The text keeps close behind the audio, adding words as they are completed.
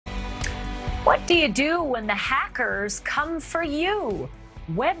What do you do when the hackers come for you?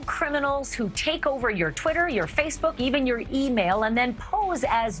 Web criminals who take over your Twitter, your Facebook, even your email, and then pose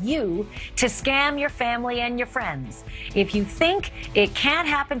as you to scam your family and your friends. If you think it can't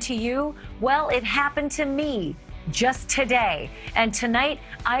happen to you, well, it happened to me just today. And tonight,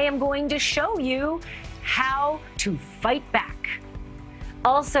 I am going to show you how to fight back.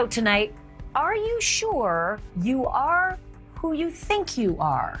 Also tonight, are you sure you are who you think you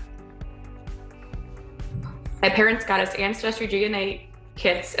are? My parents got us ancestry DNA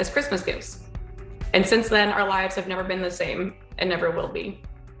kits as Christmas gifts. And since then, our lives have never been the same and never will be.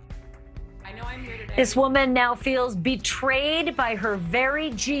 I know I'm here today. This woman now feels betrayed by her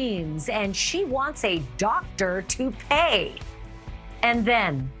very genes, and she wants a doctor to pay. And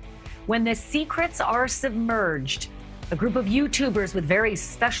then, when the secrets are submerged, a group of YouTubers with very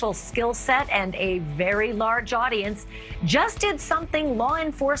special skill set and a very large audience just did something law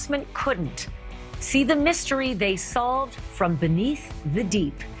enforcement couldn't. See the mystery they solved from beneath the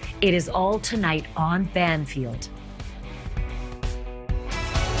deep. It is all tonight on Banfield.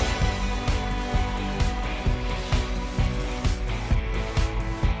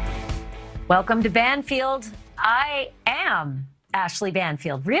 Welcome to Banfield. I am Ashleigh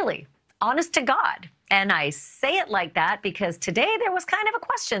Banfield, really, honest to God. And I say it like that because today there was kind of a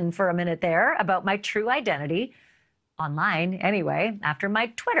question for a minute there about my true identity. Online, anyway, after my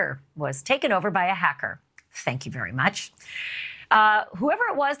Twitter was taken over by a hacker. Thank you very much. Whoever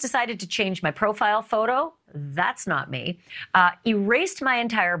it was decided to change my profile photo. That's not me. Erased my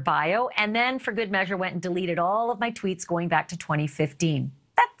entire bio, and then for good measure went and deleted all of my tweets going back to 2015.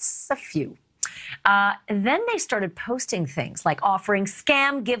 That's a few. Then they started posting things like offering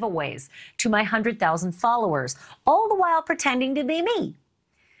scam giveaways to my 100,000 followers, all the while pretending to be me.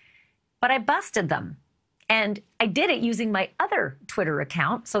 But I busted them. And I did it using my other Twitter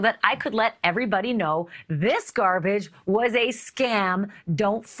account so that I could let everybody know this garbage was a scam.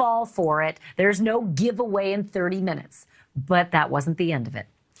 Don't fall for it. There's no giveaway in 30 minutes. But that wasn't the end of it.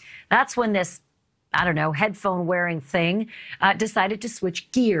 That's when this, I don't know, headphone wearing thing decided to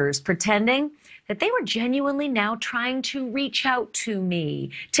switch gears, pretending that they were genuinely now trying to reach out to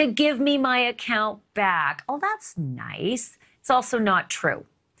me, to give me my account back. Oh, that's nice. It's also not true.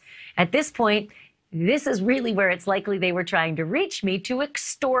 At this point, this is really where it's likely they were trying to reach me to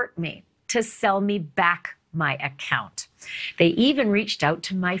extort me, to sell me back my account. They even reached out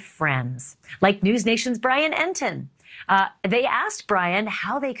to my friends, like NewsNation's Brian Enton. They asked Brian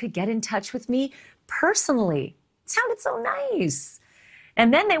how they could get in touch with me personally. It sounded so nice.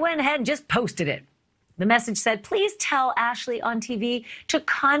 And then they went ahead and just posted it. The message said, please tell Ashleigh on TV to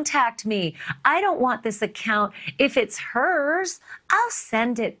contact me. I don't want this account. If it's hers, I'll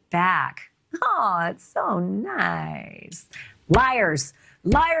send it back. Oh, it's so nice. Liars,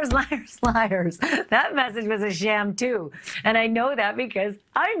 liars, liars, liars. That message was a sham too. And I know that because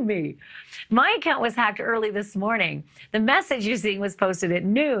I'm me. My account was hacked early this morning. The message you're seeing was posted at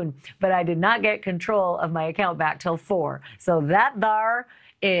noon, but I did not get control of my account back till 4. So that there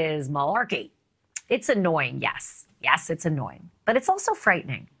is malarkey. It's annoying, yes. Yes, it's annoying. But it's also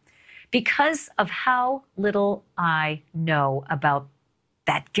frightening because of how little I know about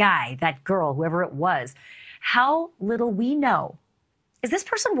that guy, that girl, whoever it was, how little we know. Is this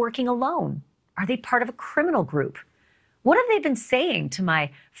person working alone? Are they part of a criminal group? What have they been saying to my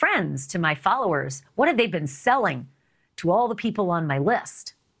friends, to my followers? What have they been selling to all the people on my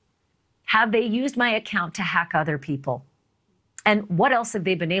list? Have they used my account to hack other people? And what else have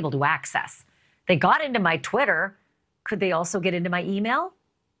they been able to access? They got into my Twitter. Could they also get into my email?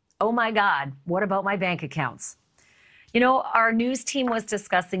 Oh my God, what about my bank accounts? You know, our news team was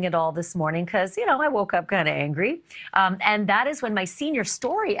discussing it all this morning because, you know, I woke up kind of angry. And that is when my senior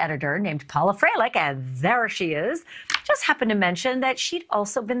story editor named Paula Freilich, and there she is, just happened to mention that she'd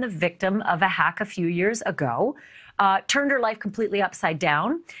also been the victim of a hack a few years ago, turned her life completely upside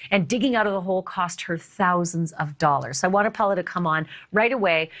down, and digging out of the hole cost her thousands of dollars. So I wanted Paula to come on right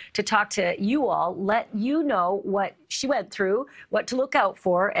away to talk to you all, let you know what she went through, what to look out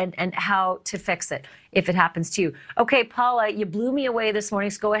for, and how to fix it if it happens to you. Okay, Paula, you blew me away this morning,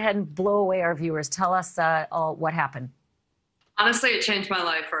 so go ahead and blow away our viewers. Tell us all what happened. Honestly, it changed my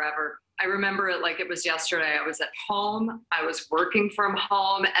life forever. I remember it like it was yesterday. I was at home, I was working from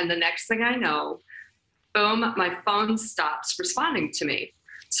home, and the next thing I know, boom, my phone stops responding to me.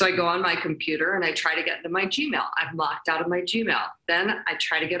 So I go on my computer and I try to get into my Gmail. I'm locked out of my Gmail. Then I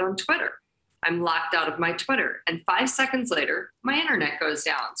try to get on Twitter. I'm locked out of my Twitter. And 5 seconds later, my internet goes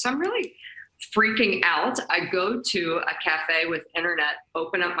down. So I'm really freaking out. I go to a cafe with internet,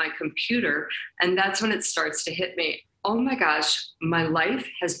 open up my computer, and that's when it starts to hit me. Oh my gosh, my life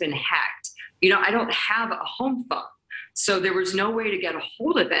has been hacked. I don't have a home phone. So there was no way to get a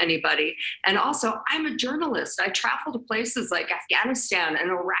hold of anybody. And also, I'm a journalist. I travel to places like Afghanistan and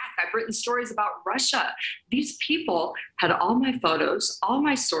Iraq. I've written stories about Russia. These people had all my photos, all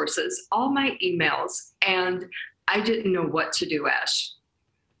my sources, all my emails, and I didn't know what to do, Ash.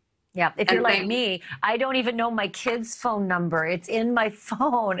 Yeah, if you're like me, I don't even know my kid's phone number. It's in my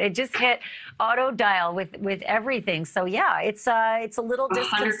phone. It just hit auto dial with everything. So yeah, it's a little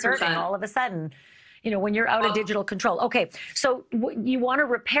disconcerting 100%. all of a sudden, when you're out of digital control. Okay, so you want to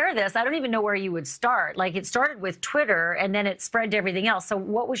repair this. I don't even know where you would start. Like, it started with Twitter and then it spread to everything else. So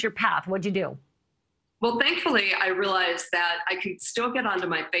what was your path? What'd you do? Well, thankfully, I realized that I could still get onto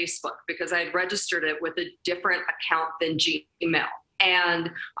my Facebook because I had registered it with a different account than Gmail. And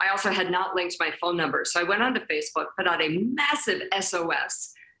I also had not linked my phone number. So I went onto Facebook, put out a massive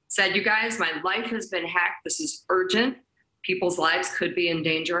SOS, said, you guys, my life has been hacked. This is urgent. People's lives could be in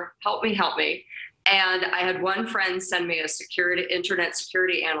danger. Help me, help me. And I had one friend send me a internet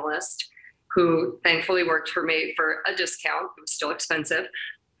security analyst who thankfully worked for me for a discount. It was still expensive.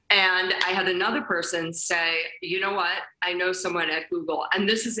 And I had another person say, you know what? I know someone at Google. And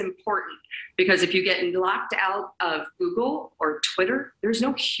this is important because if you get locked out of Google or Twitter, there's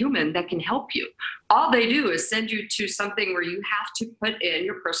no human that can help you. All they do is send you to something where you have to put in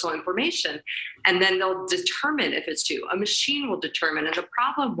your personal information, and then they'll determine if it's you. A machine will determine. And the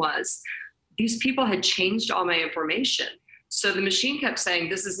problem was these people had changed all my information. So the machine kept saying,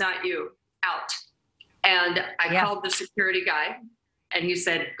 this is not you, out. And I called the security guy. And he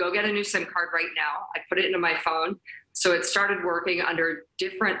said, go get a new SIM card right now. I put it into my phone. So it started working under a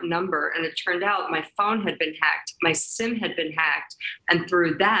different number. And it turned out my phone had been hacked. My SIM had been hacked. And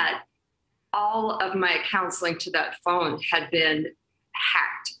through that, all of my accounts linked to that phone had been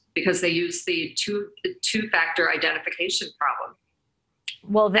hacked because they used the two-factor identification problem.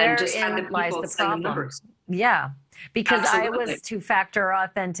 Well, therein lies the problem. Yeah. Because Absolutely. I was two-factor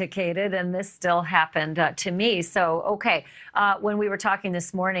authenticated, and this still happened to me. So, okay, when we were talking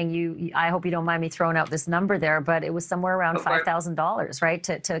this morning, I hope you don't mind me throwing out this number there, but it was somewhere around $5,000, right,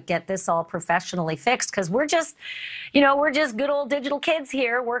 to get this all professionally fixed. Because we're just good old digital kids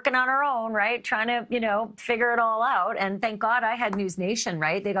here working on our own, right, trying to, figure it all out. And thank God I had NewsNation,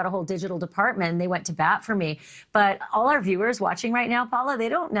 right? They got a whole digital department, and they went to bat for me. But all our viewers watching right now, Paula, they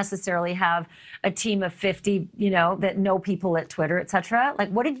don't necessarily have a team of 50, that know people at Twitter, et cetera. Like,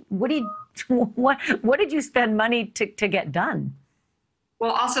 what did you spend money to get done?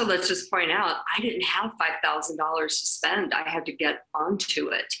 Well, also, let's just point out, I didn't have $5,000 to spend. I had to get onto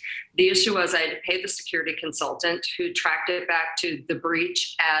it. The issue was I had to pay the security consultant who tracked it back to the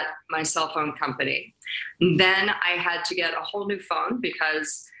breach at my cell phone company. Then I had to get a whole new phone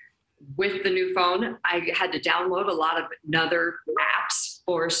because with the new phone, I had to download a lot of other apps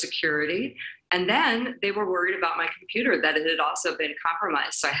for security. And then they were worried about my computer, that it had also been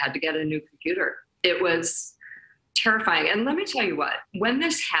compromised. So I had to get a new computer. It was terrifying. And let me tell you what, when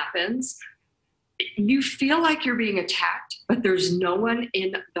this happens, you feel like you're being attacked, but there's no one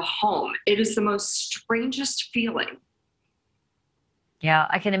in the home. It is the most strangest feeling. Yeah,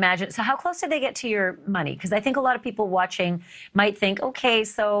 I can imagine. So how close did they get to your money? Because I think a lot of people watching might think, okay,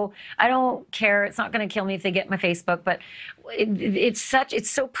 so I don't care. It's not going to kill me if they get my Facebook. But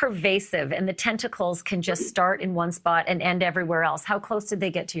it's so pervasive, and the tentacles can just start in one spot and end everywhere else. How close did they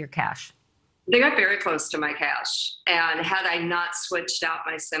get to your cash? They got very close to my cash. And had I not switched out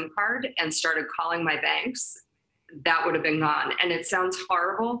my SIM card and started calling my banks, that would have been gone. And it sounds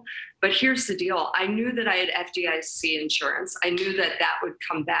horrible, but here's the deal. I knew that I had FDIC insurance. I knew that that would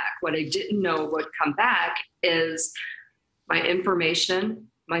come back. What I didn't know would come back is my information,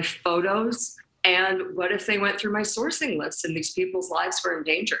 my photos, and what if they went through my sourcing list and these people's lives were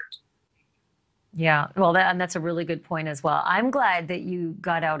endangered? Yeah, well, that's a really good point as well. I'm glad that you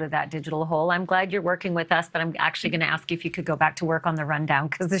got out of that digital hole. I'm glad you're working with us, but I'm actually going to ask you if you could go back to work on the rundown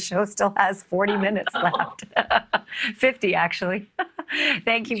because the show still has 40 minutes left. 50, actually.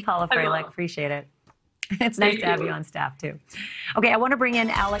 Thank you, Paula Freilich. Appreciate it. It's nice to have you on staff, too. Okay, I want to bring in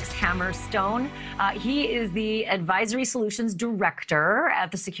Alex Hammerstone. He is the Advisory Solutions Director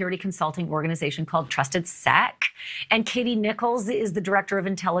at the security consulting organization called Trusted Sec. And Katie Nichols is the Director of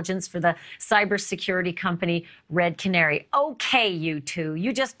Intelligence for the cybersecurity company Red Canary. Okay, you two,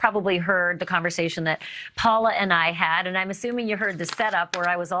 you just probably heard the conversation that Paula and I had, and I'm assuming you heard the setup where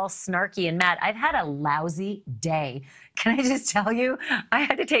I was all snarky and mad. I've had a lousy day. Can I just tell you, I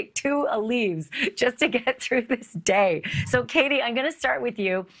had to take 2 leaves just to get through this day. So, Katie, I'm going to start with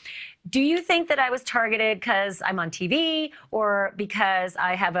you. Do you think that I was targeted because I'm on TV or because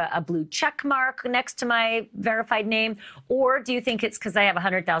I have a blue check mark next to my verified name? Or do you think it's because I have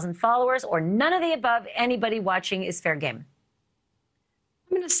 100,000 followers, or none of the above? Anybody watching is fair game?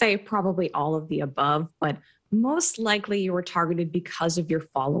 I'm going to say probably all of the above, but most likely you were targeted because of your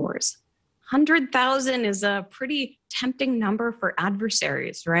followers. 100,000 is a pretty tempting number for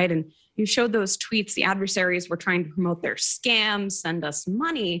adversaries, right? And you showed those tweets, the adversaries were trying to promote their scams, send us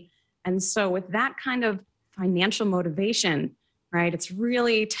money. And so with that kind of financial motivation, right, it's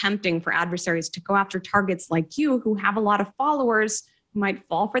really tempting for adversaries to go after targets like you who have a lot of followers who might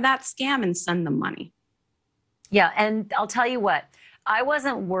fall for that scam and send them money. Yeah, and I'll tell you what, I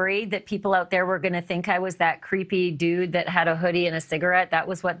wasn't worried that people out there were going to think I was that creepy dude that had a hoodie and a cigarette. That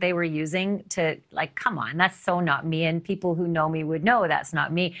was what they were using to, like, come on, that's so not me. And people who know me would know that's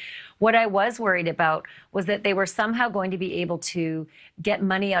not me. What I was worried about was that they were somehow going to be able to get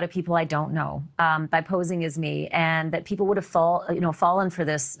money out of people I don't know by posing as me, and that people would have fallen for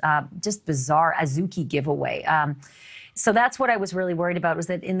this just bizarre Azuki giveaway. So that's what I was really worried about, was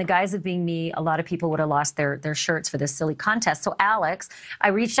that in the guise of being me, a lot of people would have lost their shirts for this silly contest. So Alex, I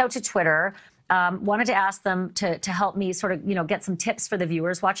reached out to Twitter, wanted to ask them to help me sort of, get some tips for the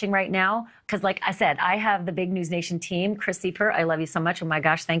viewers watching right now. Because like I said, I have the big NewsNation team. Chris Sieper, I love you so much. Oh my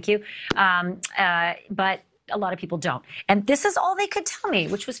gosh, thank you. But a lot of people don't. And this is all they could tell me,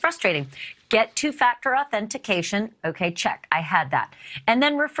 which was frustrating. Get two-factor authentication. Okay, check. I had that. And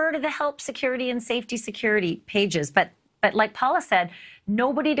then refer to the help security and safety security pages. But like Paula said,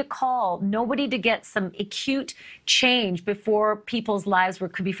 nobody to call, nobody to get some acute change before people's lives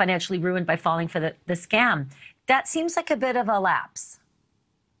could be financially ruined by falling for the scam. That seems like a bit of a lapse.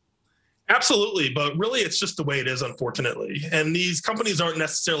 Absolutely, but really it's just the way it is, unfortunately. And these companies aren't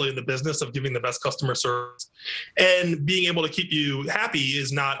necessarily in the business of giving the best customer service. And being able to keep you happy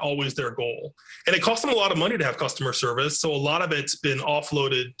is not always their goal. And it costs them a lot of money to have customer service. So a lot of it's been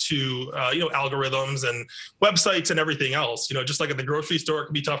offloaded to algorithms and websites and everything else. Just like at the grocery store, it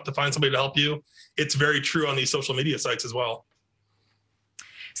can be tough to find somebody to help you. It's very true on these social media sites as well.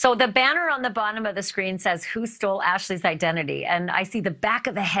 So the banner on the bottom of the screen says, "Who stole Ashleigh's identity?" And I see the back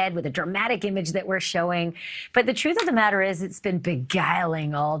of the head with a dramatic image that we're showing. But the truth of the matter is, it's been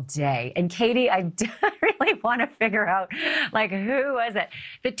beguiling all day. And Katie, I really want to figure out, who was it?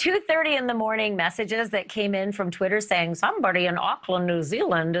 The 2:30 in the morning messages that came in from Twitter saying somebody in Auckland, New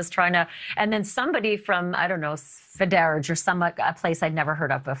Zealand is trying to, and then somebody from, I don't know, Fiderge or a place I'd never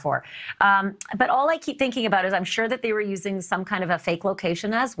heard of before. But all I keep thinking about is I'm sure that they were using some kind of a fake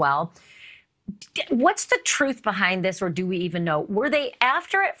location as well. What's the truth behind this, or do we even know? Were they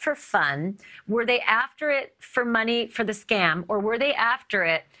after it for fun? Were they after it for money for the scam? Or were they after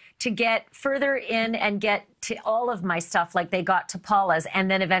it to get further in and get to all of my stuff like they got to Paula's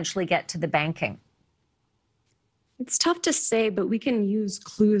and then eventually get to the banking? It's tough to say, but we can use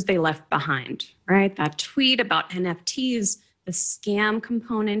clues they left behind, right? That tweet about NFTs, the scam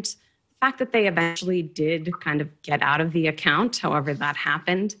component, the fact that they eventually did kind of get out of the account, however that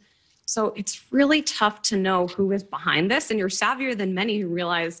happened. So it's really tough to know who is behind this. And you're savvier than many who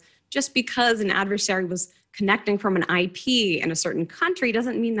realize just because an adversary was connecting from an IP in a certain country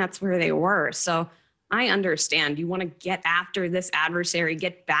doesn't mean that's where they were. So I understand you want to get after this adversary,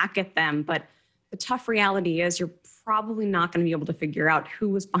 get back at them. But the tough reality is you're probably not going to be able to figure out who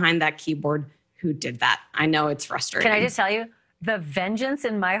was behind that keyboard, who did that. I know it's frustrating. Can I just tell you, the vengeance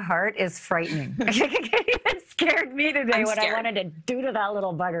in my heart is frightening. It scared me today what I wanted to do to that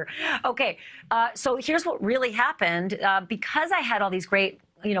little bugger. Okay, so here's what really happened. Because I had all these great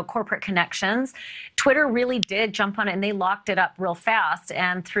corporate connections, Twitter really did jump on it and they locked it up real fast.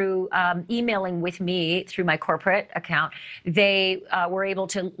 And through emailing with me through my corporate account, they were able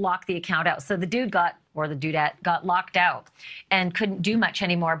to lock the account out. So the dude or the dudette got locked out and couldn't do much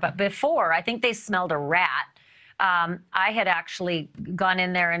anymore. But before, I think they smelled a rat. I had actually gone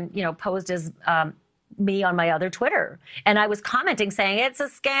in there and, posed as me on my other Twitter. And I was commenting saying, it's a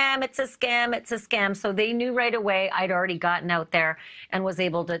scam, it's a scam, it's a scam. So they knew right away I'd already gotten out there and was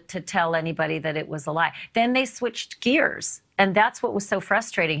able to tell anybody that it was a lie. Then they switched gears. And that's what was so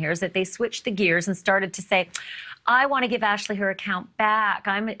frustrating here, is that they switched the gears and started to say, I want to give Ashleigh her account back.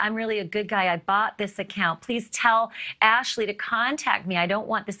 I'm really a good guy. I bought this account. Please tell Ashleigh to contact me. I don't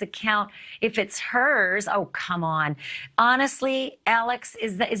want this account if it's hers. Oh, come on. Honestly, Alex,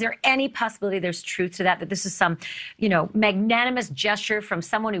 is there any possibility there's truth to that this is some, magnanimous gesture from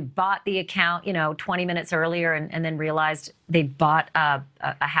someone who bought the account, 20 minutes earlier and then realized they bought a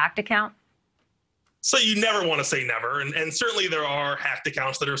hacked account? So you never want to say never. And certainly there are hacked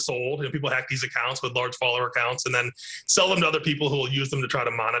accounts that are sold. People hack these accounts with large follower accounts and then sell them to other people who will use them to try to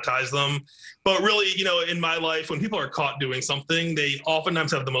monetize them. But really, in my life, when people are caught doing something, they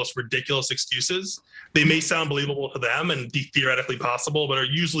oftentimes have the most ridiculous excuses. They may sound believable to them and be theoretically possible, but are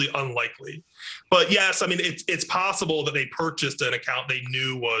usually unlikely. But yes, it's possible that they purchased an account they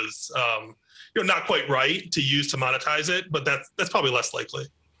knew was not quite right to use to monetize it, but that's probably less likely.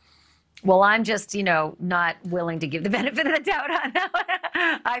 Well, I'm just, not willing to give the benefit of the doubt on that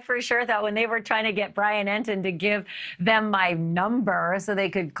one. I for sure thought when they were trying to get Brian Enton to give them my number so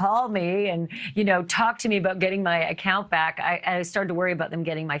they could call me and, talk to me about getting my account back, I started to worry about them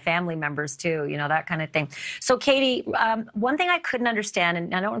getting my family members too, that kind of thing. So, Katie, one thing I couldn't understand,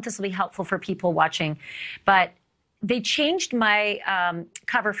 and I don't know if this will be helpful for people watching, but they changed my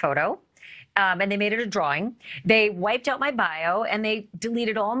cover photo. And they made it a drawing. They wiped out my bio and they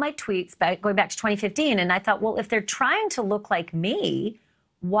deleted all my tweets going back to 2015. And I thought, well, if they're trying to look like me,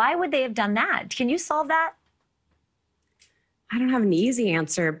 why would they have done that? Can you solve that? I don't have an easy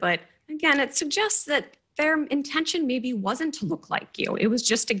answer, but again, it suggests that their intention maybe wasn't to look like you. It was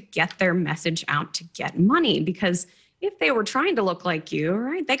just to get their message out to get money, because if they were trying to look like you,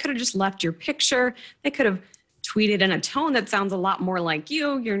 right, they could have just left your picture. They could have tweeted in a tone that sounds a lot more like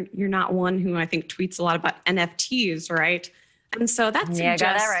you. You're not one who I think tweets a lot about NFTs, right? And so that's got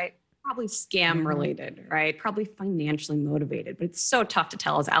that right. Probably scam related, right? Probably financially motivated. But it's so tough to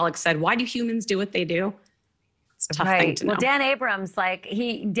tell. As Alex said, why do humans do what they do? It's a tough thing to know. Well, Dan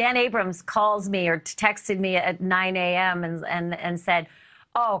Abrams calls me or texted me at 9 a.m. and said,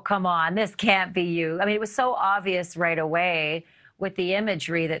 "Oh, come on, this can't be you." It was so obvious right away with the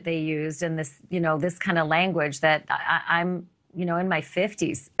imagery that they used and this, this kind of language that I'm, in my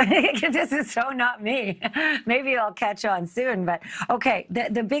 50s. This is so not me. Maybe I'll catch on soon. But okay,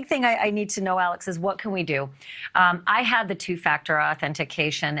 the big thing I need to know, Alex, is what can we do? I had the two-factor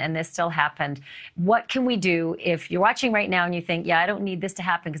authentication and this still happened. What can we do if you're watching right now and you think, yeah, I don't need this to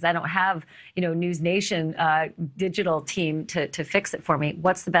happen because I don't have, NewsNation digital team to fix it for me.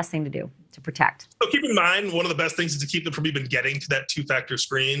 What's the best thing to do to protect? So keep in mind, one of the best things is to keep them from even getting to that two-factor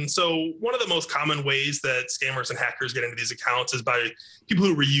screen. So one of the most common ways that scammers and hackers get into these accounts is by people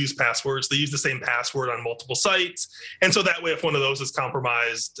who reuse passwords. They use the same password on multiple sites. And so that way, if one of those is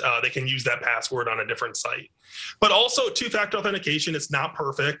compromised, they can use that password on a different site. But also two-factor authentication, it's not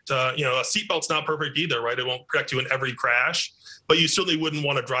perfect. A seatbelt's not perfect either, right? It won't protect you in every crash, but you certainly wouldn't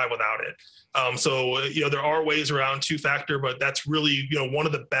want to drive without it. There are ways around two-factor, but that's really, one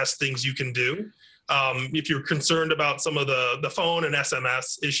of the best things you can do. If you're concerned about some of the phone and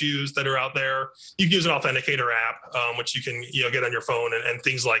SMS issues that are out there, you can use an authenticator app, which you can, get on your phone and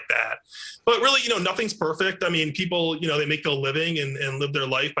things like that. But really, nothing's perfect. People, they make their living and live their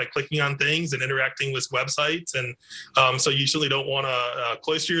life by clicking on things and interacting with websites. And so you certainly don't want to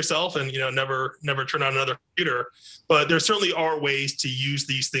cloister yourself and, never turn on another computer. But there certainly are ways to use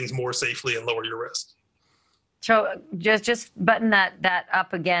these things more safely and lower your risk. So just button that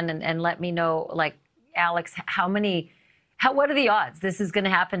up again and let me know, like, Alex, what are the odds this is going to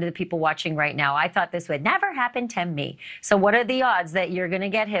happen to the people watching right now? I thought this would never happen to me. So what are the odds that you're going to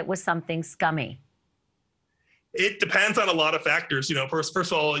get hit with something scummy? It depends on a lot of factors. First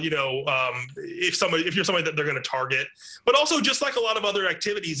of all, if you're somebody that they're going to target, but also just like a lot of other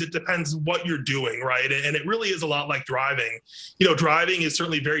activities, it depends what you're doing, right? And it really is a lot like driving. Driving is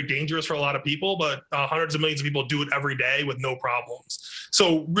certainly very dangerous for a lot of people, but hundreds of millions of people do it every day with no problems.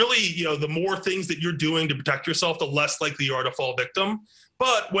 So really, the more things that you're doing to protect yourself, the less likely you are to fall victim.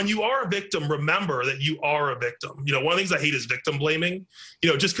 But when you are a victim, remember that you are a victim. One of the things I hate is victim blaming.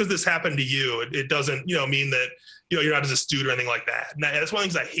 Just because this happened to you, it doesn't, mean that, you're not as astute or anything like that. And that's one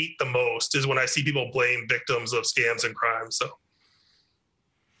of the things I hate the most is when I see people blame victims of scams and crimes. So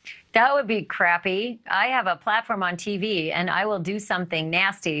that would be crappy. I have a platform on TV and I will do something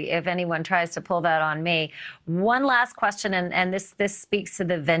nasty if anyone tries to pull that on me. One last question, and this speaks to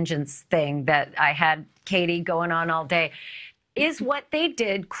the vengeance thing that I had, Katie, going on all day. Is what they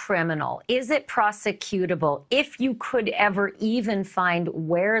did criminal? Is it prosecutable? If you could ever even find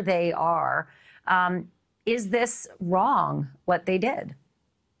where they are, is this wrong, what they did?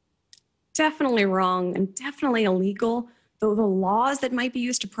 Definitely wrong and definitely illegal, though the laws that might be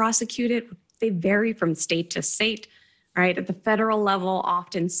used to prosecute it, they vary from state to state, right? At the federal level,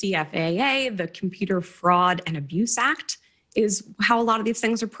 often CFAA, the Computer Fraud and Abuse Act, is how a lot of these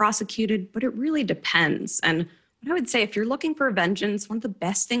things are prosecuted, but it really depends. And what I would say, if you're looking for vengeance, one of the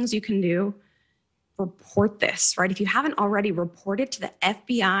best things you can do, report this, right? If you haven't already, report it to the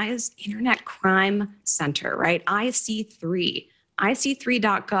FBI's Internet Crime Center, right? IC3,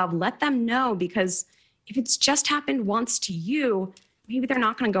 ic3.gov. Let them know, because if it's just happened once to you, maybe they're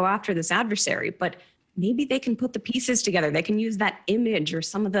not going to go after this adversary, but maybe they can put the pieces together. They can use that image or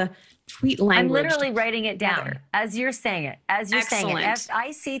some of the tweet language. I'm literally writing it down as you're saying it. As you're saying it.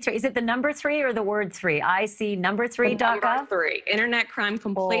 IC3. Is it the number 3 or the word 3? IC3.gov? Number 3. Internet Crime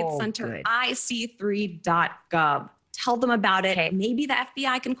Complaint Center. IC3.gov. Tell them about it. Okay. Maybe the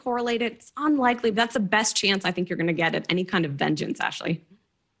FBI can correlate it. It's unlikely, but that's the best chance I think you're going to get at any kind of vengeance, Ashleigh.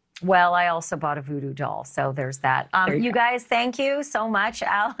 Well, I also bought a voodoo doll, so there's that. You guys, thank you so much,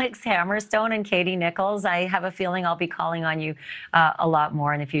 Alex Hammerstone and Katie Nichols. I have a feeling I'll be calling on you a lot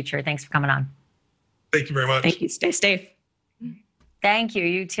more in the future. Thanks for coming on. Thank you very much. Thank you. Stay safe. Thank you.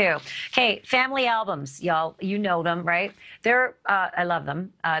 You too. Okay, family albums, y'all. You know them, right? I love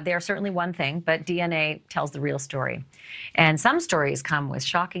them. They're certainly one thing, but DNA tells the real story. And some stories come with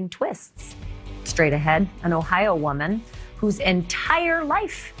shocking twists. Straight ahead, an Ohio woman whose entire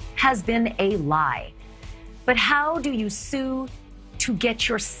life has been a lie. But how do you sue to get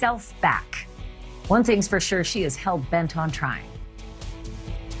yourself back? One thing's for sure, she is hell-bent on trying.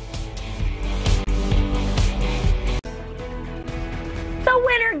 The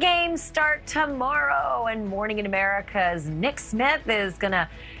Winter Games start tomorrow, and Morning in America's Nick Smith is going to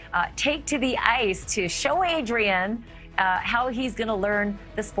take to the ice to show Adrian how he's going to learn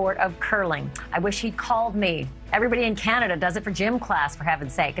the sport of curling. I wish he'd called me. Everybody in Canada does it for gym class, for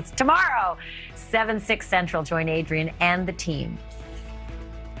heaven's sake. It's tomorrow, 7/6 Central. Join Adrian and the team.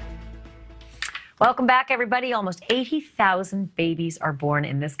 Welcome back, everybody. Almost 80,000 babies are born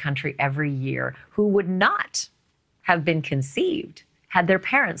in this country every year who would not have been conceived had their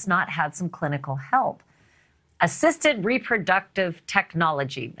parents not had some clinical help. Assisted reproductive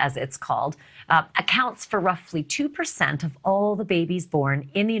technology, as it's called, accounts for roughly 2% of all the babies born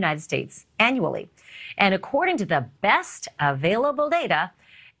in the United States annually. And according to the best available data,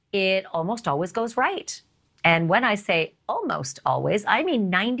 it almost always goes right. And when I say almost always, I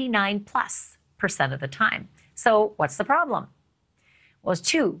mean 99+% of the time. So what's the problem? Well, there's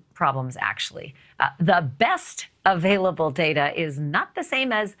two problems, actually. The best available data is not the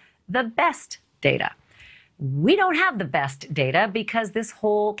same as the best data. We don't have the best data because this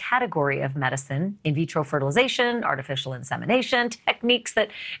whole category of medicine, in vitro fertilization, artificial insemination, techniques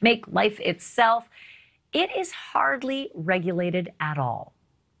that make life itself, it is hardly regulated at all.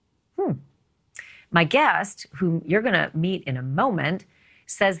 My guest, whom you're going to meet in a moment,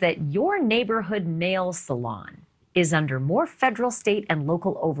 says that your neighborhood nail salon is under more federal, state, and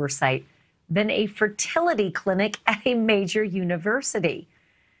local oversight than a fertility clinic at a major university.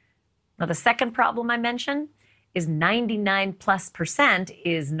 Now, the second problem I mentioned is 99+%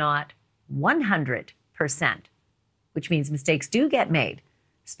 is not 100%, which means mistakes do get made.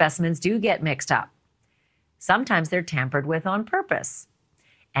 Specimens do get mixed up. Sometimes they're tampered with on purpose.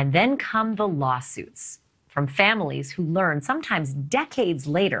 And then come the lawsuits from families who learn, sometimes decades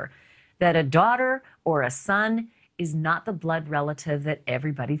later, that a daughter or a son is not the blood relative that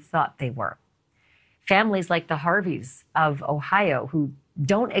everybody thought they were. Families like the Harveys of Ohio, who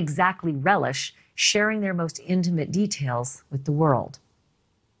don't exactly relish sharing their most intimate details with the world.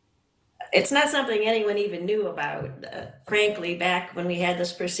 It's not something anyone even knew about, frankly, back when we had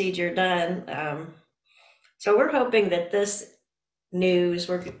this procedure done. So we're hoping that this news,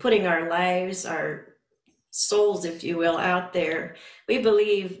 we're putting our lives, our souls, if you will, out there. We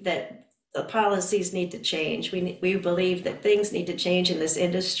believe that the policies need to change. We believe that things need to change in this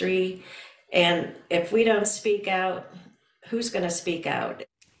industry. And if we don't speak out, who's going to speak out?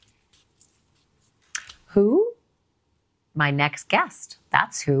 Who? My next guest.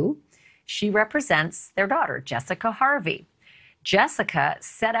 That's who. She represents their daughter, Jessica Harvey. Jessica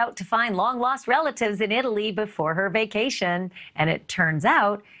set out to find long-lost relatives in Italy before her vacation, and it turns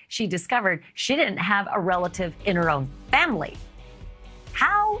out she discovered she didn't have a relative in her own family.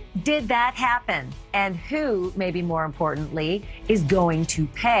 How did that happen? And who, maybe more importantly, is going to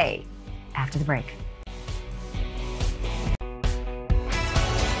pay? After the break.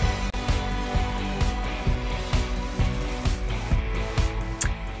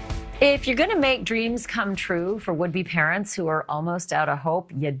 If you're going to make dreams come true for would-be parents who are almost out of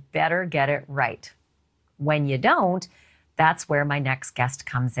hope, you'd better get it right. When you don't, that's where my next guest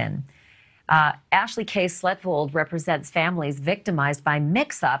comes in. Ashleigh K. Sletvold represents families victimized by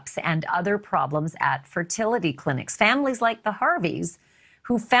mix-ups and other problems at fertility clinics. Families like the Harveys,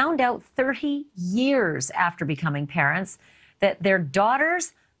 who found out 30 years after becoming parents that their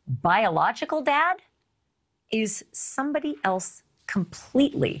daughter's biological dad is somebody else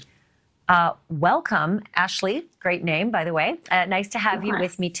completely. Welcome, Ashleigh. Great name, by the way. Nice to have you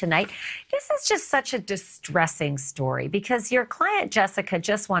with me tonight. This is just such a distressing story because your client, Jessica,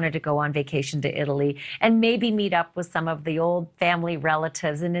 just wanted to go on vacation to Italy and maybe meet up with some of the old family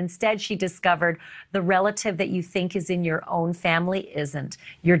relatives. And instead, she discovered the relative that you think is in your own family isn't.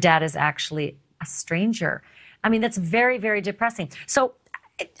 Your dad is actually a stranger. I mean, that's very, very depressing. So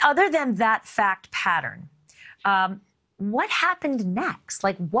other than that fact pattern, what happened next?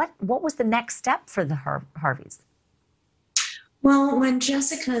 Like, what was the next step for the Harveys? Well, when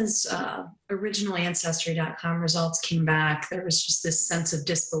Jessica's original Ancestry.com results came back, there was just this sense of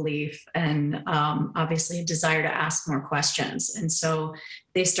disbelief and obviously a desire to ask more questions. And so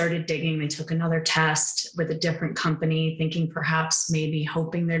they started digging. They took another test with a different company, thinking perhaps maybe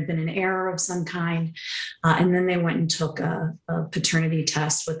hoping there'd been an error of some kind. And then they went and took a paternity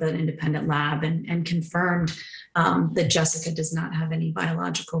test with an independent lab and confirmed that Jessica does not have any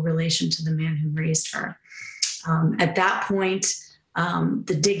biological relation to the man who raised her. At that point,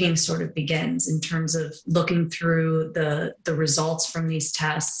 the digging sort of begins in terms of looking through the results from these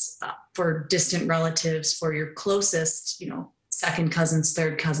tests for distant relatives, for your closest, second cousins,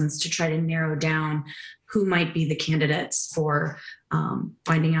 third cousins, to try to narrow down who might be the candidates for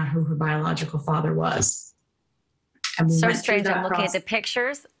finding out who her biological father was. And so strange. I'm looking at the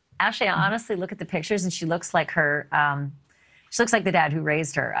pictures. Actually, I honestly look at the pictures and she looks like her. She looks like the dad who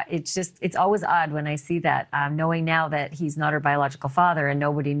raised her. It's always odd when I see that, knowing now that he's not her biological father and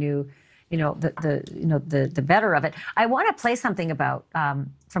nobody knew, the better of it. I want to play something about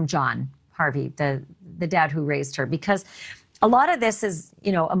from John Harvey, the dad who raised her, because a lot of this is,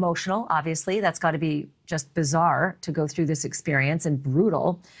 emotional. Obviously, that's got to be just bizarre to go through this experience and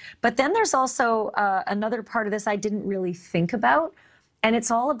brutal. But then there's also another part of this I didn't really think about. And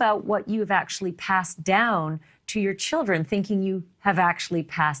it's all about what you have actually passed down to your children, thinking you have actually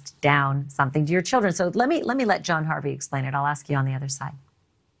passed down something to your children. So let me let John Harvey explain it. I'll ask you on the other side.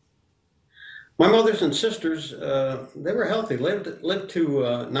 My mothers and sisters, they were healthy, lived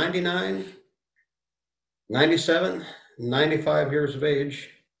to 99, 97, 95 years of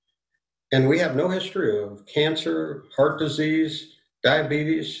age. And we have no history of cancer, heart disease,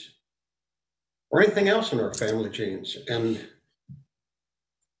 diabetes, or anything else in our family genes. And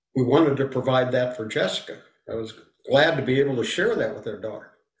we wanted to provide that for Jessica. I was glad to be able to share that with their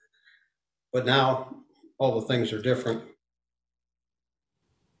daughter. But now all the things are different.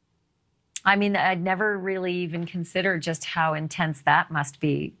 I mean, I'd never really even considered just how intense that must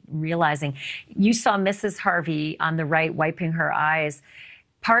be, realizing. You saw Mrs. Harvey on the right wiping her eyes.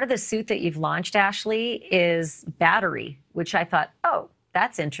 Part of the suit that you've launched, Ashleigh, is battery, which I thought, oh,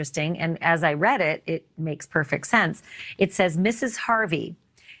 that's interesting. And as I read it, it makes perfect sense. It says, Mrs. Harvey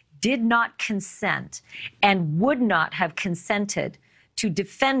did not consent and would not have consented to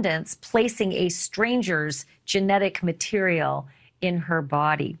defendants placing a stranger's genetic material in her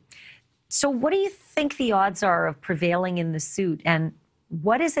body. So what do you think the odds are of prevailing in the suit? And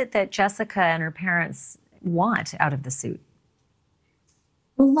what is it that Jessica and her parents want out of the suit?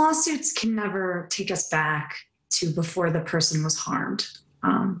 Well, lawsuits can never take us back to before the person was harmed.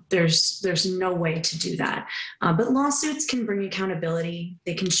 There's no way to do that. But lawsuits can bring accountability.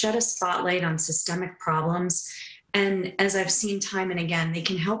 They can shed a spotlight on systemic problems. And as I've seen time and again, they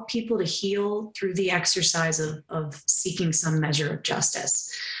can help people to heal through the exercise of seeking some measure of justice.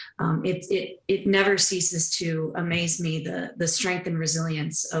 It never ceases to amaze me, the strength and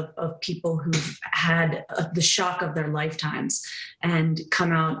resilience of people who've had the shock of their lifetimes and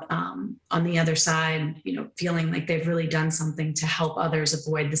come out on the other side, feeling like they've really done something to help others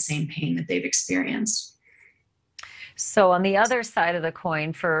avoid the same pain that they've experienced. So on the other side of the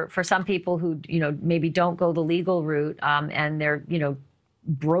coin, for some people who, maybe don't go the legal route and they're,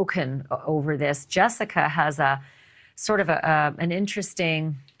 broken over this, Jessica has a sort of an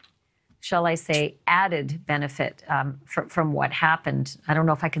interesting, shall I say, added benefit from what happened. I don't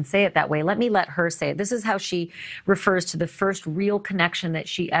know if I can say it that way. Let her say it. This is how she refers to the first real connection that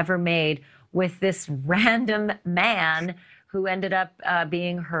she ever made with this random man who ended up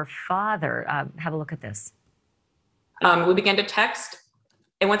being her father. Have a look at this. We began to text.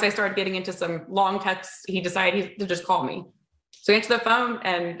 And once I started getting into some long texts, he decided to just call me. So he answered the phone,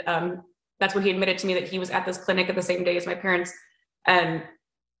 and that's when he admitted to me that he was at this clinic at the same day as my parents. And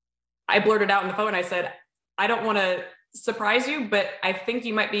I blurted out on the phone, I said, I don't want to surprise you, but I think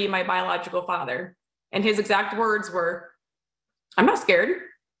you might be my biological father. And his exact words were, I'm not scared.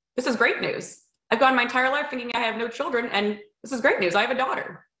 This is great news. I've gone my entire life thinking I have no children, and this is great news. I have a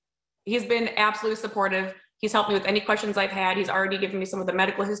daughter. He's been absolutely supportive. He's helped me with any questions I've had. He's already given me some of the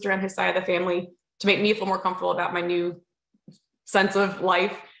medical history on his side of the family to make me feel more comfortable about my new sense of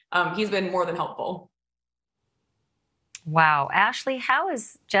life. he's been more than helpful. Wow. Ashleigh, how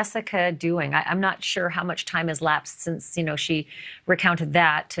is Jessica doing? I'm not sure how much time has lapsed since, she recounted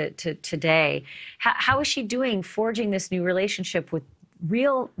that to today. How is she doing forging this new relationship with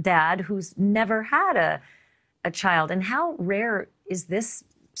real dad who's never had a child? And how rare is this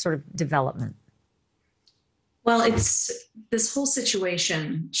sort of development? Well, this whole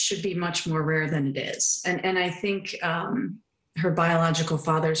situation should be much more rare than it is. And I think her biological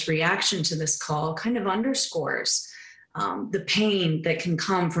father's reaction to this call kind of underscores the pain that can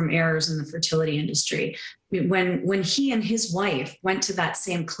come from errors in the fertility industry. When he and his wife went to that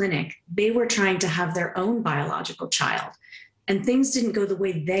same clinic, they were trying to have their own biological child, and things didn't go the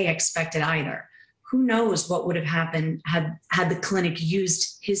way they expected either. Who knows what would have happened had the clinic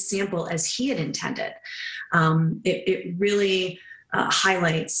used his sample as he had intended. It really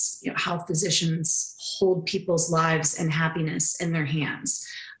highlights how physicians hold people's lives and happiness in their hands.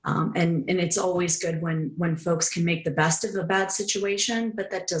 And it's always good when folks can make the best of a bad situation, but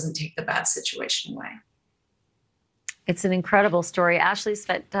that doesn't take the bad situation away. It's an incredible story. Ashleigh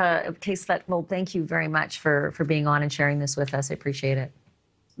Svetvold, thank you very much for being on and sharing this with us. I appreciate it.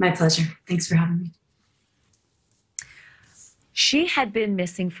 My pleasure. Thanks for having me. She had been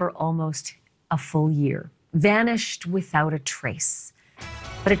missing for almost a full year, vanished without a trace.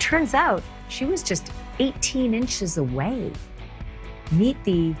 But it turns out she was just 18 inches away. Meet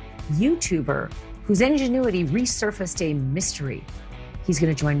the YouTuber whose ingenuity resurfaced a mystery. He's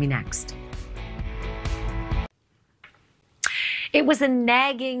going to join me next. It was a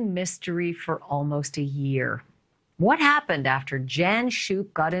nagging mystery for almost a year. What happened after Jan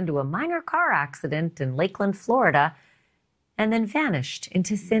Shoup got into a minor car accident in Lakeland, Florida, and then vanished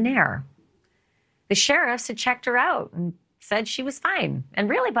into thin air? The sheriffs had checked her out and said she was fine. And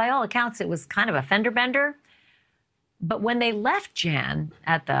really, by all accounts, it was kind of a fender bender. But when they left Jan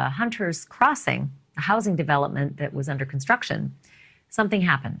at the Hunters Crossing, a housing development that was under construction, something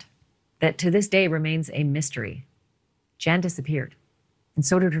happened that to this day remains a mystery. Jan disappeared, and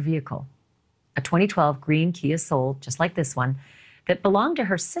so did her vehicle, a 2012 green Kia Soul, just like this one, that belonged to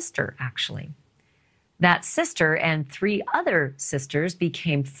her sister, actually. That sister and 3 other sisters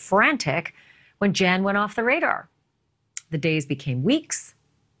became frantic when Jan went off the radar. The days became weeks,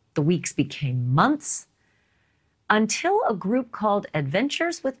 the weeks became months, until a group called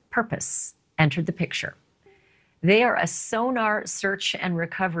Adventures with Purpose entered the picture. They are a sonar search and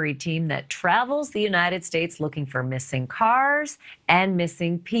recovery team that travels the United States looking for missing cars and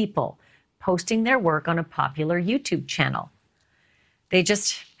missing people, posting their work on a popular YouTube channel. They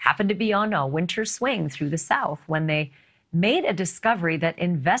just happened to be on a winter swing through the South when they made a discovery that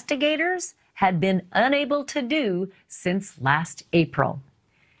investigators had been unable to do since last April.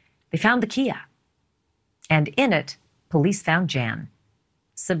 They found the Kia, and in it, police found Jan,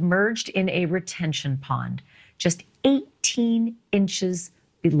 submerged in a retention pond, just 18 inches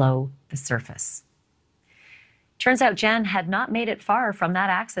below the surface. Turns out Jan had not made it far from that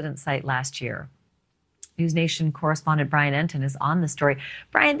accident site last year. NewsNation correspondent Brian Enton is on the story.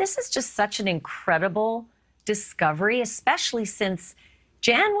 Brian, this is just such an incredible discovery, especially since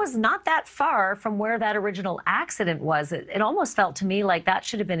Jan was not that far from where that original accident was. It almost felt to me like that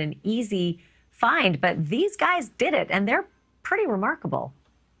should have been an easy find, but these guys did it, and they're pretty remarkable.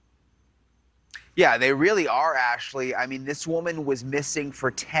 Yeah, they really are, Ashleigh. I mean, this woman was missing for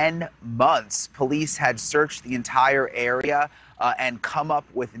 10 months. Police had searched the entire area and come up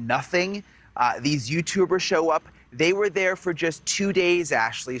with nothing. These YouTubers show up. They were there for just 2 days,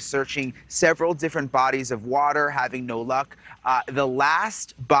 Ashleigh, searching several different bodies of water, having no luck. The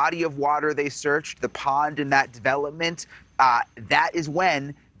last body of water they searched, the pond in that development, that is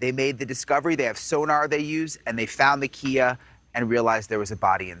when they made the discovery. They have sonar they use, and they found the Kia and realized there was a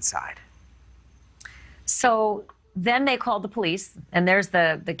body inside. So then they called the police, and there's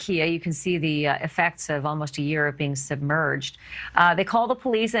the Kia. You can see the effects of almost a year of being submerged. They called the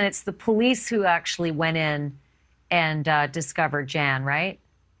police, and it's the police who actually went in and discovered Jan, right?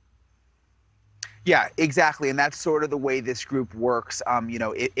 Yeah, exactly. And that's sort of the way this group works. You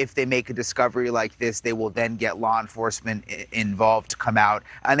know, if they make a discovery like this, they will then get law enforcement involved to come out.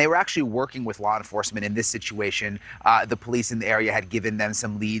 And they were actually working with law enforcement in this situation. The police in the area had given them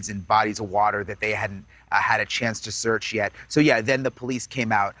some leads and bodies of water that they hadn't had a chance to search yet. So yeah, then the police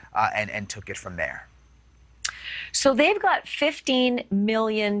came out and took it from there. So they've got 15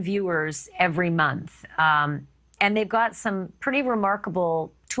 million viewers every month. And they've got some pretty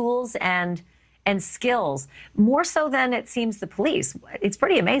remarkable tools and skills, more so than it seems the police. It's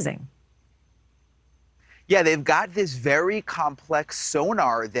pretty amazing. Yeah, they've got this very complex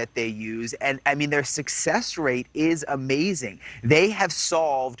sonar that they use, and I mean, their success rate is amazing. They have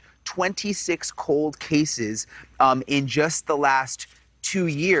solved 26 cold cases in just the last 2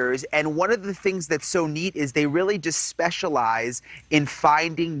 years. And one of the things that's so neat is they really just specialize in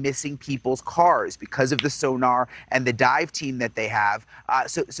finding missing people's cars because of the sonar and the dive team that they have.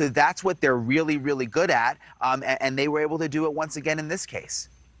 So that's what they're really, really good at. And they were able to do it once again in this case.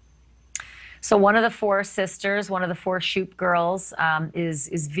 So one of the 4 sisters, one of the 4 Shoop girls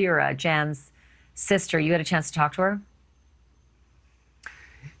is Vera, Jan's sister. You had a chance to talk to her?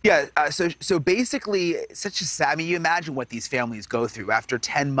 Yeah, so basically, such a sad, I mean, you imagine what these families go through. After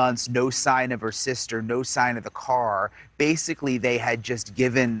 10 months, no sign of her sister, no sign of the car. Basically, they had just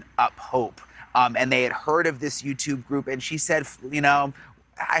given up hope. And they had heard of this YouTube group, and she said, you know,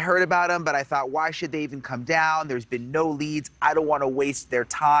 I heard about them, but I thought, why should they even come down? There's been no leads. I don't want to waste their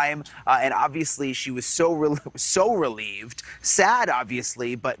time. And obviously, she was so relieved, sad,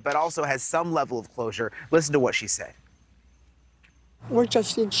 obviously, but also has some level of closure. Listen to what she said. We're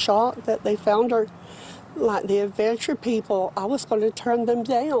just in shock that they found her. Like the adventure people, I was going to turn them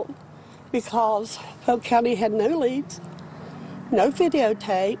down because Polk County had no leads, no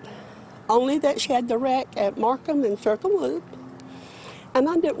videotape, only that she had the wreck at Markham and Circle Loop. And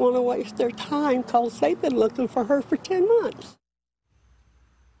I didn't want to waste their time because they've been looking for her for 10 months.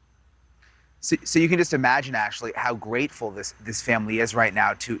 So you can just imagine, Ashleigh, how grateful this family is right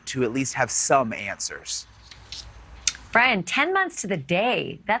now to at least have some answers. Brian, 10 months to the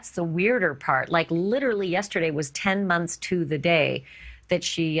day. That's the weirder part. Like literally yesterday was 10 months to the day that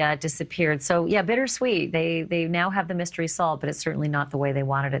she disappeared. So yeah, bittersweet. They now have the mystery solved, but it's certainly not the way they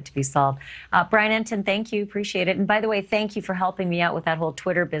wanted it to be solved. Brian Enton, thank you. Appreciate it. And by the way, thank you for helping me out with that whole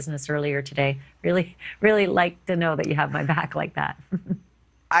Twitter business earlier today. Really, really like to know that you have my back like that.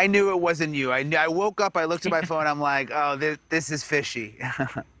 I knew it wasn't you. I woke up, I looked at my phone, I'm like, oh, this is fishy.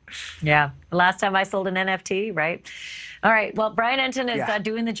 Yeah, the last time I sold an NFT, right? All right, well, Brian Enton is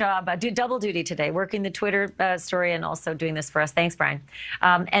doing the job, double duty today, working the Twitter story and also doing this for us. Thanks, Brian.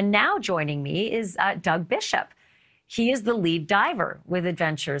 And now joining me is Doug Bishop. He is the lead diver with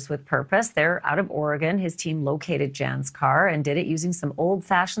Adventures with Purpose. They're out of Oregon. His team located Jan's car and did it using some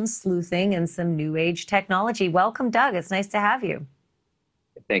old-fashioned sleuthing and some new age technology. Welcome, Doug. It's nice to have you.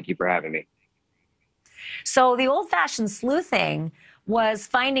 Thank you for having me. So the old-fashioned sleuthing was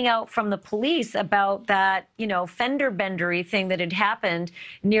finding out from the police about that, you know, fender bendery thing that had happened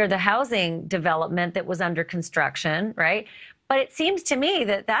near the housing development that was under construction, right? But it seems to me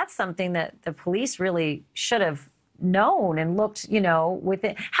that that's something that the police really should have known and looked, you know, with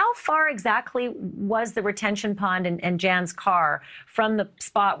it. How far exactly was the retention pond and Jan's car from the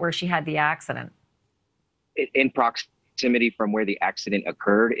spot where she had the accident? In proximity from where the accident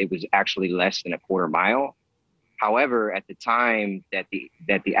occurred, it was actually less than a quarter mile. However, at the time that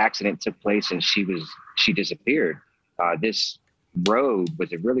the accident took place and she disappeared, this road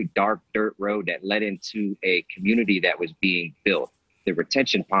was a really dark dirt road that led into a community that was being built. The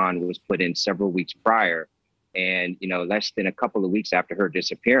retention pond was put in several weeks prior, and less than a couple of weeks after her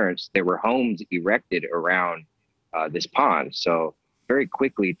disappearance, there were homes erected around this pond. So very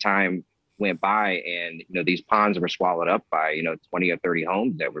quickly, time went by, and these ponds were swallowed up by 20 or 30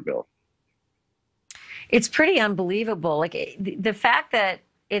 homes that were built. It's pretty unbelievable. Like the fact that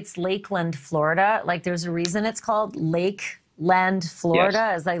it's Lakeland, Florida, like there's a reason it's called Lakeland, Florida,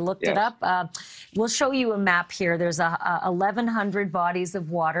 as I looked it up. We'll show you a map here. There's 1,100 bodies of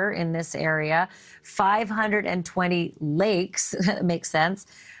water in this area, 520 lakes. That makes sense.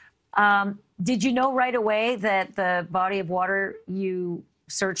 Did you know right away that the body of water you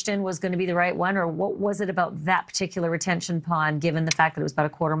searched in was going to be the right one? Or what was it about that particular retention pond, given the fact that it was about a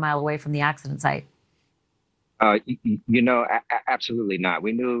quarter mile away from the accident site? Absolutely not.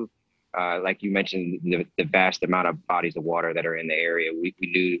 We knew, like you mentioned, the vast amount of bodies of water that are in the area. We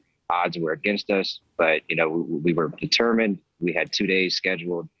knew odds were against us, but, we were determined. We had 2 days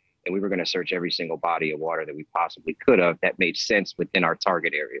scheduled, and we were going to search every single body of water that we possibly could have that made sense within our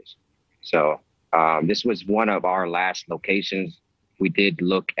target areas. So this was one of our last locations. We did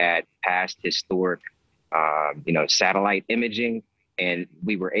look at past historic, satellite imaging. And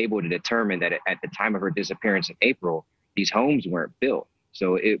we were able to determine that at the time of her disappearance in April, these homes weren't built.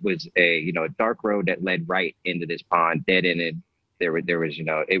 So it was a dark road that led right into this pond, dead-ended. There was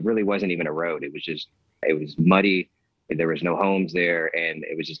it really wasn't even a road. It was muddy. There was no homes there, and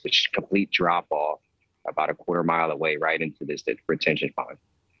it was just a complete drop off about a quarter mile away, right into this retention pond.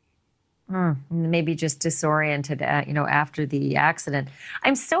 Maybe just disoriented, after the accident.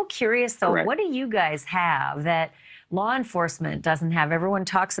 I'm so curious, though. Correct. What do you guys have that law enforcement doesn't have. Everyone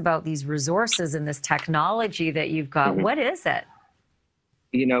talks about these resources and this technology that you've got. Mhm. What is it?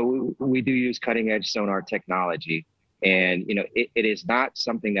 You know, we do use cutting edge sonar technology, and, you know, it is not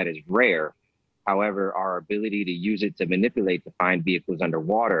something that is rare. However, our ability to use it to manipulate to find vehicles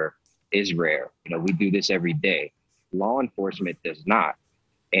underwater is rare. You know, we do this every day. Law enforcement does not.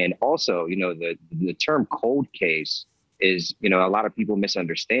 And also, you know, the term cold case is, you know, a lot of people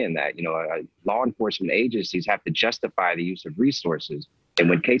misunderstand that. You know, law enforcement agencies have to justify the use of resources. And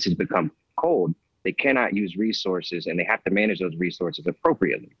when cases become cold, they cannot use resources, and they have to manage those resources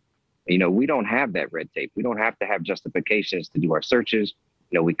appropriately. You know, we don't have that red tape. We don't have to have justifications to do our searches.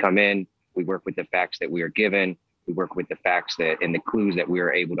 You know, we come in, we work with the facts that we are given. We work with the facts that and the clues that we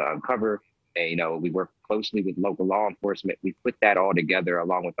are able to uncover. And, you know, we work closely with local law enforcement. We put that all together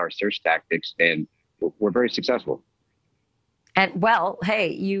along with our search tactics, and we're very successful. And well,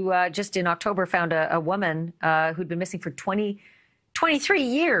 hey, you just in October found a woman who'd been missing for 23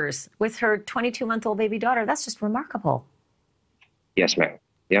 years with her 22-month-old baby daughter. That's just remarkable. Yes, ma'am.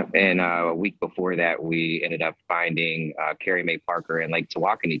 Yeah. And a week before that, we ended up finding Carrie Mae Parker in Lake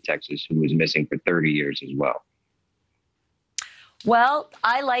Tawakoni, Texas, who was missing for 30 years as well. Well,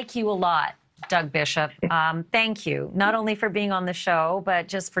 I like you a lot, Doug Bishop. Thank you, not only for being on the show, but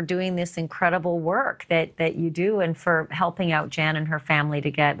just for doing this incredible work that you do, and for helping out Jan and her family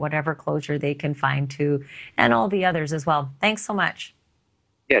to get whatever closure they can find too, and all the others as well. Thanks so much.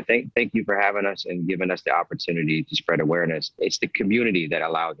 Yeah, thank you for having us and giving us the opportunity to spread awareness. It's the community that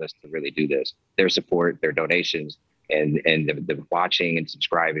allows us to really do this. Their support, their donations, and the watching and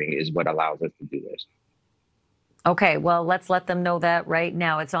subscribing is what allows us to do this. Okay, well, let's let them know that right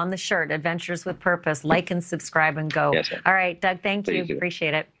now. It's on the shirt, Adventures with Purpose. Like and subscribe and go. Yes, all right, Doug, thank you. you.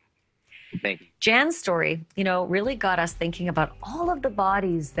 Appreciate it. Thank you. Jan's story, you know, really got us thinking about all of the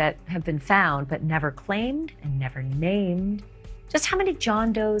bodies that have been found but never claimed and never named. Just how many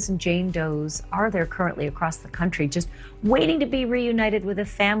John Does and Jane Does are there currently across the country, just waiting to be reunited with a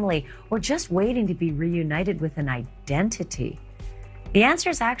family, or just waiting to be reunited with an identity? The answer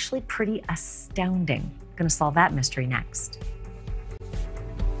is actually pretty astounding. Going to solve that mystery next.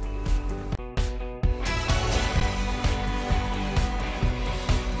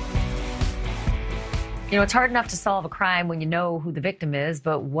 You know, it's hard enough to solve a crime when you know who the victim is,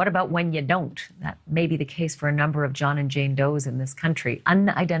 but what about when you don't? That may be the case for a number of John and Jane Does in this country,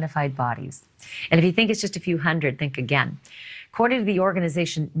 unidentified bodies. And if you think it's just a few hundred, think again. According to the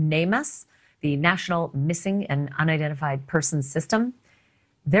organization NAMUS, the National Missing and Unidentified Persons System,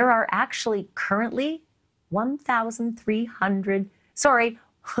 there are actually currently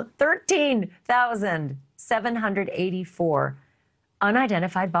 13,784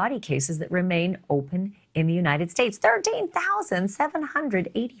 unidentified body cases that remain open in the United States.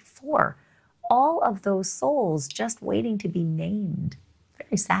 13,784. All of those souls just waiting to be named.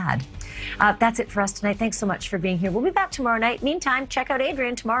 Very sad. That's it for us tonight. Thanks so much for being here. We'll be back tomorrow night. Meantime, check out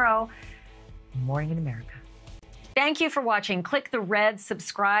Adrian tomorrow, Morning in America. Thank you for watching. Click the red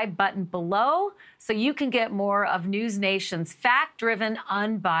subscribe button below so you can get more of NewsNation's fact-driven,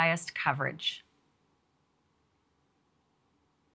 unbiased coverage.